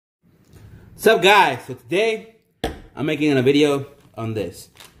What's up, guys? So today I'm making a video on this.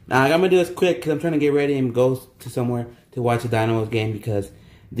 Now I'm gonna do this quick because I'm trying to get ready and go to somewhere to watch the Dynamos game because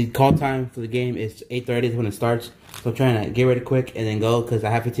the call time for the game is 8:30 is when it starts. So I'm trying to get ready quick and then go because I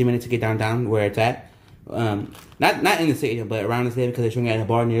have 15 minutes to get downtown where it's at. Not in the stadium, but around the stadium because they're drinking at a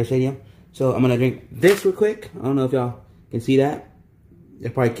bar near the stadium. So I'm gonna drink this real quick. I don't know if y'all can see that. You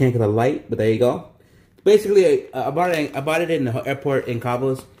probably can't because of the light, but there you go. Basically, I bought it in the airport in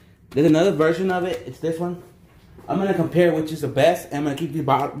Cabos. There's another version of it. It's this one. I'm gonna compare which is the best. And I'm gonna keep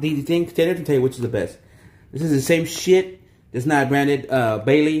these things together to tell you which is the best. This is the same shit. It's not branded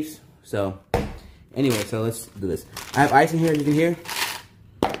bay leaves. So anyway, so let's do this. I have ice in here, as you can hear.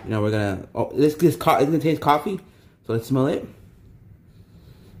 You know, we're gonna. Oh, it's gonna taste coffee. So let's smell it.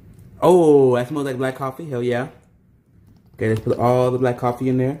 Oh, that smells like black coffee. Hell yeah. Okay, let's put all the black coffee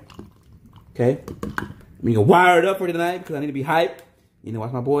in there. Okay. We can wire it up for tonight because I need to be hyped. You know,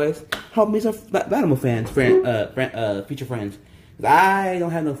 watch my boys. Help me some Dynamo fans, future friends. I don't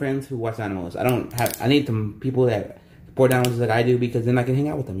have no friends who watch Dynamos. I need some people that support Dynamos like I do because then I can hang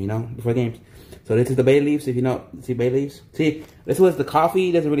out with them, you know, before games. So this is the bay leaves. If you know, see bay leaves. See, this was the coffee.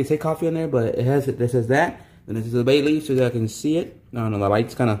 It doesn't really say coffee on there, but it has. This says that. And this is the bay leaves so that I can see it. No, the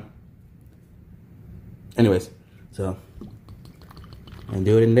light's kind of. Anyways, so and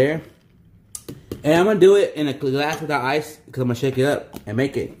do it in there. And I'm gonna do it in a glass without ice because I'm gonna shake it up and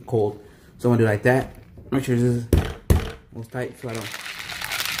make it cold. So I'm gonna do it like that. Make sure this is most tight so I don't.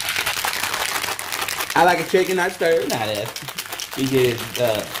 I like it shaken, not stirred. Not that. You did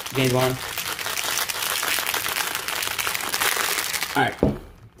games on. Alright.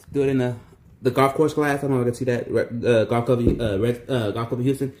 Let's do it in the golf course glass. I don't know if you can see that. Golf Club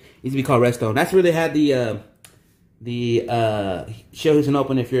Houston. It used to be called Redstone. That's where they had the Shell Houston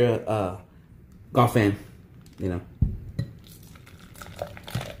Open if you're a golf fan, you know.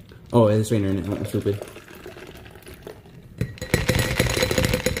 Oh, it's a strainer in it. I'm stupid.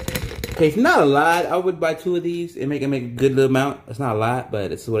 Okay, it's not a lot. I would buy 2 of these and make a good little amount. It's not a lot,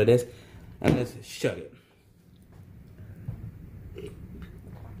 but it's what it is. And let's chug it.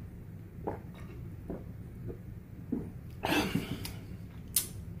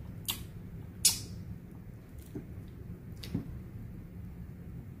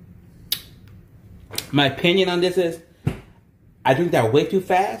 My opinion on this is, I drink that way too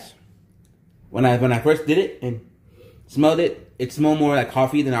fast. When I first did it and smelled it, it smelled more like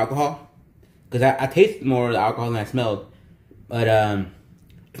coffee than alcohol. Because I taste more of the alcohol than I smelled. But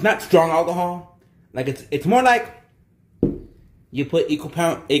it's not strong alcohol. Like it's more like you put equal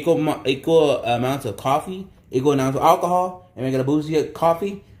amounts of coffee, equal amounts of alcohol, and make it a boozy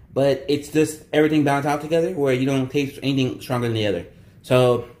coffee. But it's just everything balanced out together where you don't taste anything stronger than the other.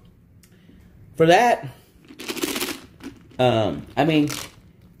 So for that, I mean,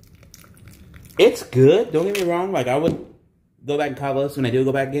 it's good. Don't get me wrong. Like, I would go back in Cabos when I do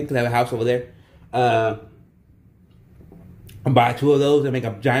go back again because I have a house over there. I'll buy 2 of those and make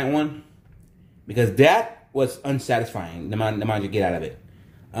a giant one because that was unsatisfying, the amount you get out of it.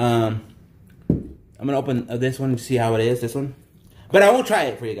 I'm going to open this one to see how it is, this one. But I won't try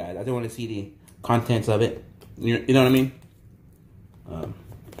it for you guys. I just want to see the contents of it. You know what I mean?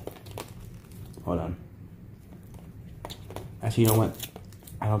 Hold on. Actually, you know what?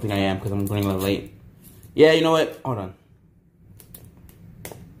 I don't think I am because I'm running a little late. Yeah, you know what? Hold on.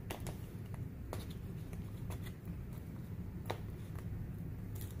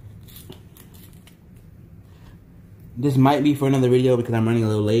 This might be for another video because I'm running a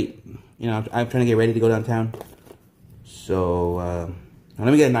little late. You know, I'm trying to get ready to go downtown. So,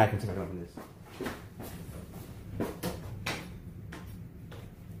 let me get a knife and see if I can open this.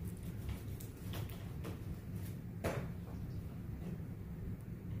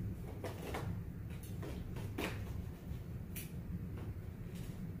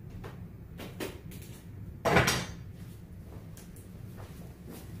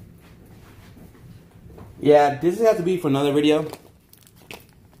 Yeah, this has to be for another video.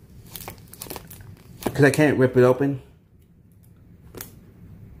 Because I can't rip it open.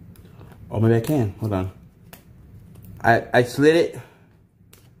 Or maybe I can. Hold on. I slid it.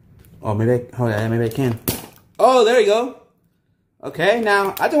 Oh, maybe I can. Oh, there you go. Okay,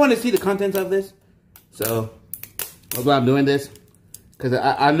 now, I just want to see the contents of this. So, that's why I'm doing this. Because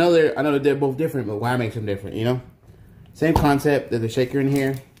I know they're both different, but why makes them different, you know? Same concept. There's a shaker in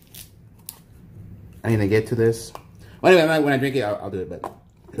here. I need to get to this. Well, anyway, when I drink it, I'll do it, but.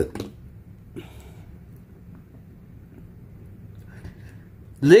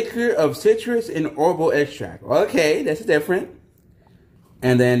 Liquor of citrus and herbal extract. Okay, that's different.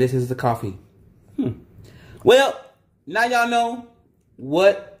 And then this is the coffee. Well, now y'all know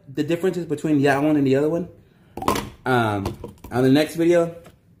what the differences between that one and the other one. On the next video,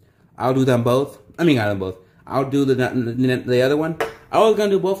 I'll do them both. I mean, not them both. I'll do the other one. I was gonna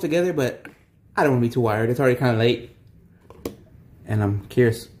do both together, but I don't want to be too wired. It's already kind of late, and I'm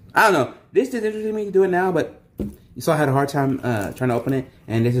curious. I don't know. This is interesting me to do it now, but you saw I had a hard time trying to open it,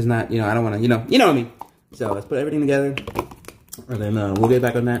 and this is not. I don't want to. You know what I mean. So let's put everything together, and then we'll get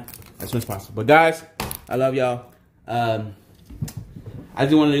back on that as soon as possible. But guys, I love y'all. I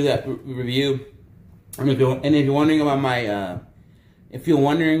just want to do that review. And if you're wondering about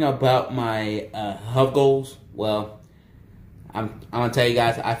my health goals, well, I'm gonna tell you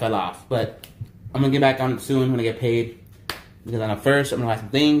guys I fell off, but I'm gonna get back on it soon when I get paid. Because on the 1st, I'm gonna buy some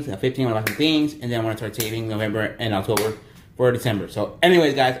things. On the 15th, I'm gonna buy some things, and then I'm gonna start saving November and October for December. So,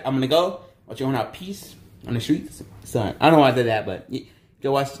 anyways, guys, I'm gonna go. Watch you out. Peace on the streets. Son, I don't know why I did that, but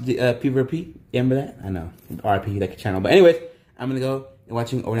go watch the PvP. Remember that? I know. RP, like a channel. But anyways, I'm gonna go and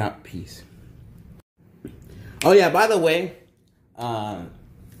watching over and out. Peace. Oh yeah, by the way, I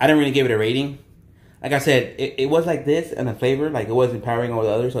didn't really give it a rating. Like I said, it was like this and a flavor, like it wasn't powering over the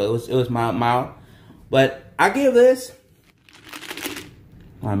other, so it was mild. But I give this.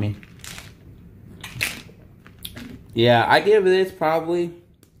 Yeah, I give this probably.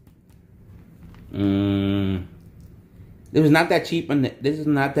 It was not that cheap, and this is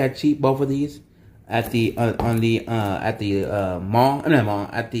not that cheap. Both of these at the mall,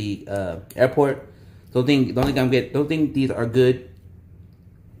 at the airport. Don't think these are good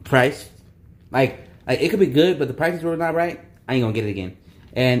price. Like it could be good, but the prices were not right. I ain't gonna get it again.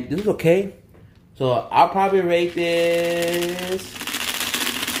 And this is okay. So I'll probably rate this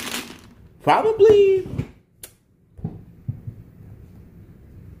probably.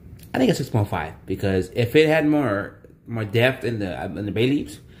 I think it's 6.5 because if it had more depth in the bay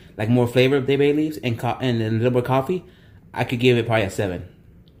leaves, like more flavor of the bay leaves and a little bit of coffee, I could give it probably a 7.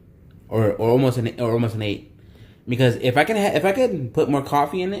 Or almost an 8, because if I can put more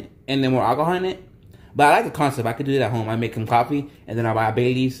coffee in it and then more alcohol in it, but I like the concept. I could do it at home. I make some coffee and then I buy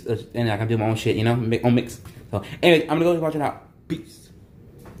bay leaves and I can do my own shit, make my own mix. So, anyway, I'm gonna go watch it out. Peace.